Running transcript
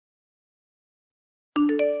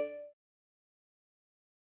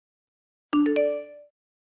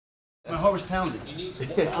heart was pounding.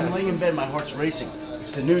 I'm laying in bed, my heart's racing.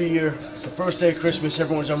 It's the new year, it's the first day of Christmas,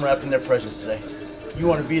 everyone's unwrapping their presents today. You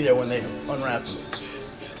want to be there when they unwrap them.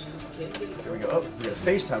 Here we go. Oh, we got a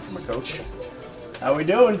FaceTime from a coach. How we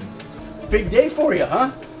doing? Big day for you,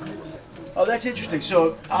 huh? Oh, that's interesting.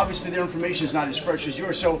 So obviously their information is not as fresh as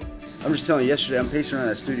yours. So I'm just telling you, yesterday I'm pacing around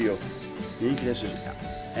that studio,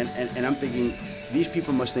 and I'm thinking, these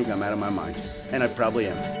people must think I'm out of my mind, and I probably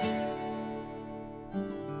am.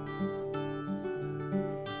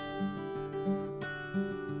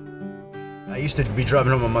 I used to be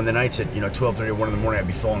driving home on Monday nights at 12:30 or 1 in the morning. I'd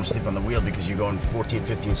be falling asleep on the wheel because you're going 14,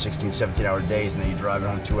 15, 16, 17-hour days, and then you drive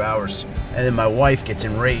home 2 hours. And then my wife gets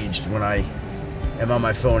enraged when I am on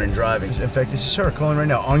my phone and driving. In fact, this is her calling right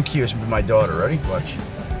now on cue. This will be my daughter. Ready? Watch.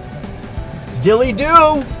 Dilly do.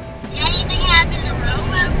 Anything happen to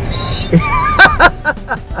Romo today?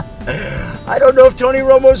 I don't know if Tony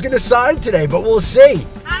Romo's going to sign today, but we'll see.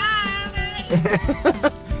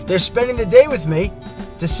 Hi. They're spending the day with me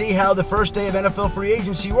to see how the first day of NFL free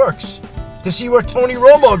agency works, to see where Tony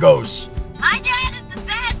Romo goes. My dad is the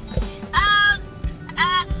best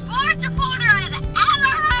sports reporter I've ever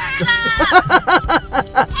heard of.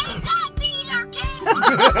 He's not Peter King.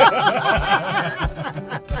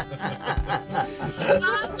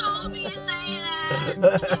 Mom told me to say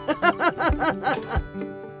that.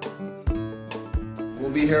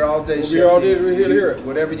 We'll be here all day, We'll be here all day. We're here to hear it.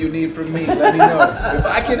 Whatever you need from me, let me know. If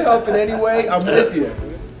I can help in any way, I'm with you.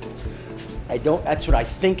 That's what I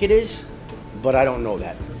think it is, but I don't know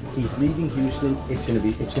that. He's leaving Houston. It's gonna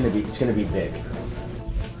be big.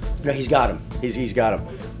 No, he's got him. He's got him.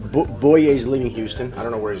 Boye's leaving Houston. I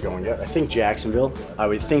don't know where he's going yet. I think Jacksonville. I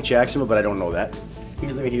would think Jacksonville, but I don't know that.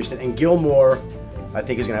 He's leaving Houston, and Gilmore, I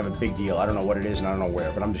think, is gonna have a big deal. I don't know what it is, and I don't know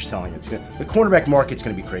where, but I'm just telling you, the cornerback market's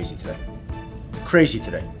gonna be crazy today. Crazy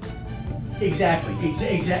today. Exactly.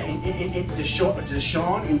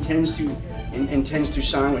 Deshaun intends to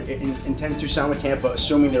sign with Tampa,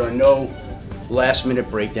 assuming there are no last-minute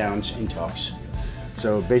breakdowns in talks.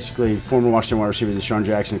 So basically, former Washington wide receiver Deshaun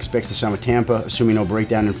Jackson expects to sign with Tampa, assuming no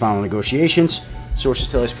breakdown in final negotiations. Sources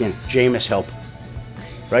tell ESPN, Jameis help.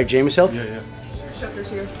 Right, Jameis help? Yeah. Schefter's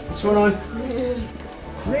here. What's going on?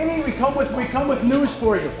 Rainey, we come with news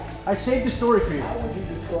for you. I saved the story for you.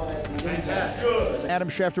 Fantastic. Adam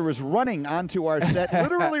Schefter was running onto our set,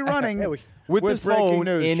 literally running with his breaking phone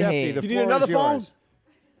news. in Shefty, hand. the You need floor another is phone? yours.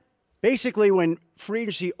 Basically, when free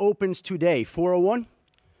agency opens today, 401,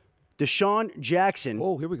 Deshaun Jackson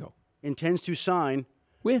Here we go. intends to sign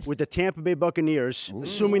With the Tampa Bay Buccaneers,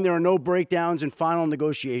 assuming there are no breakdowns in final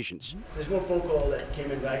negotiations. There's one phone call that came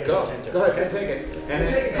in back. Go ahead, take it.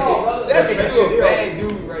 Take a call, brother. That's a bad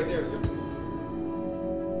dude right there.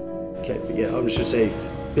 Okay, yeah, I'm just gonna say,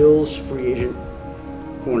 Bills free agent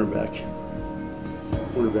cornerback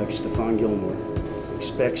Stephon Gilmore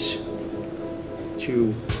expects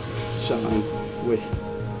to sign with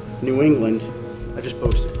New England. I just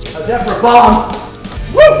posted. How's that for a bomb?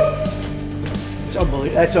 Woo! It's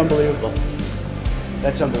unbelievable. That's unbelievable.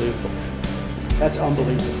 That's unbelievable. That's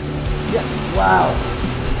unbelievable. Yeah. Wow.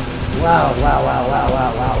 Wow. Wow. Wow. Wow.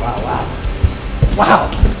 Wow. Wow. Wow. Wow. Wow.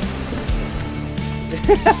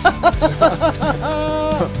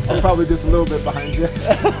 I'm probably just a little bit behind you.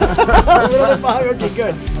 A little bit behind. Okay,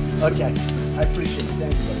 good. Okay, I appreciate it.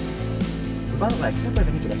 Thank you, buddy. By the way, I can't believe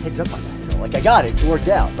I didn't get a heads up on that. Like, I got it. It worked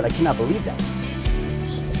out, but I cannot believe that.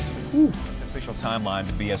 Whew. Official timeline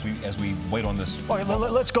to be as we wait on this. Okay,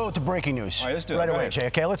 let's go to breaking news. All right, let's do it. Right Go away, ahead. Jay.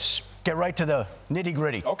 Okay, let's get right to the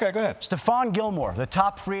nitty-gritty. Okay, go ahead. Stephon Gilmore, the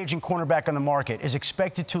top free agent cornerback on the market, is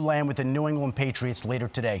expected to land with the New England Patriots later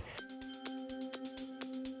today.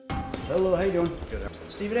 Hello, how you doing? Good.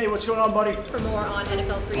 Stephen A., what's going on, buddy? For more on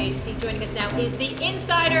NFL free agency, joining us now is the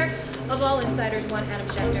insider of all insiders, one Adam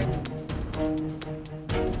Schefter.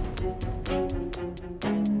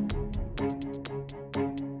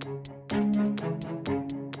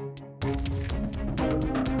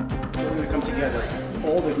 We're going to come together.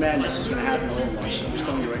 All the madness is going to happen all at once. I'm just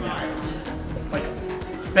telling you right now. Like,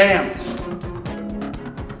 bam!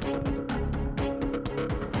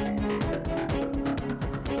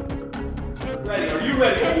 Ready? Are you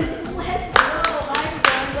ready to do this? Let's go. I'm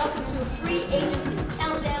done. Welcome to a free agency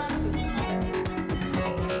countdown.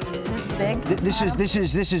 Big. This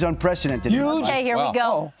is unprecedented. Okay, here we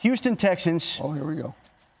go. Houston Texans Oh, here we go.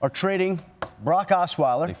 are trading Brock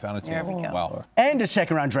Osweiler They found a team. There we go. Wow. and a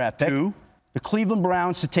second-round draft pick. The Cleveland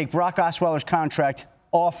Browns to take Brock Osweiler's contract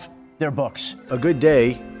off their books. A good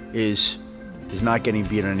day is not getting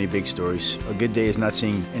beat on any big stories. A good day is not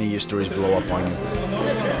seeing any of your stories blow up on you.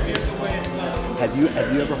 Have you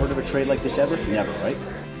ever heard of a trade like this ever? Never, right?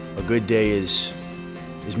 A good day is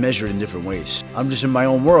is measured in different ways. I'm just in my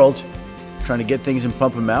own world, trying to get things and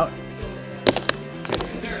pump them out.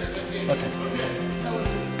 Okay.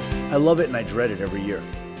 I love it and I dread it every year.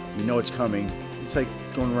 You know it's coming. It's like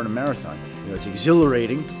going to run a marathon. You know, it's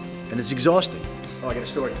exhilarating and it's exhausting. Oh, I got a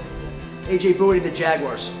story. AJ Bowie to the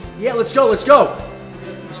Jaguars. Yeah, let's go, let's go.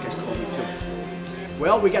 This guy's calling me too.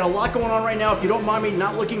 Well, we got a lot going on right now. If you don't mind me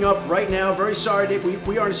not looking up right now, very sorry, Dave.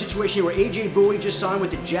 We are in a situation here where AJ Bowie just signed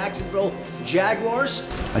with the Jacksonville Jaguars.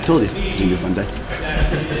 I told you, it's gonna be a fun day.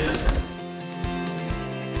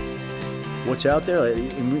 What's out there?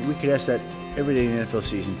 We could ask that every day in the NFL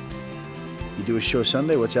season. You do a show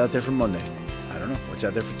Sunday, what's out there for Monday? I don't know, what's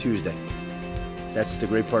out there for Tuesday? That's the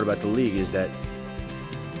great part about the league, is that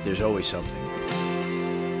there's always something.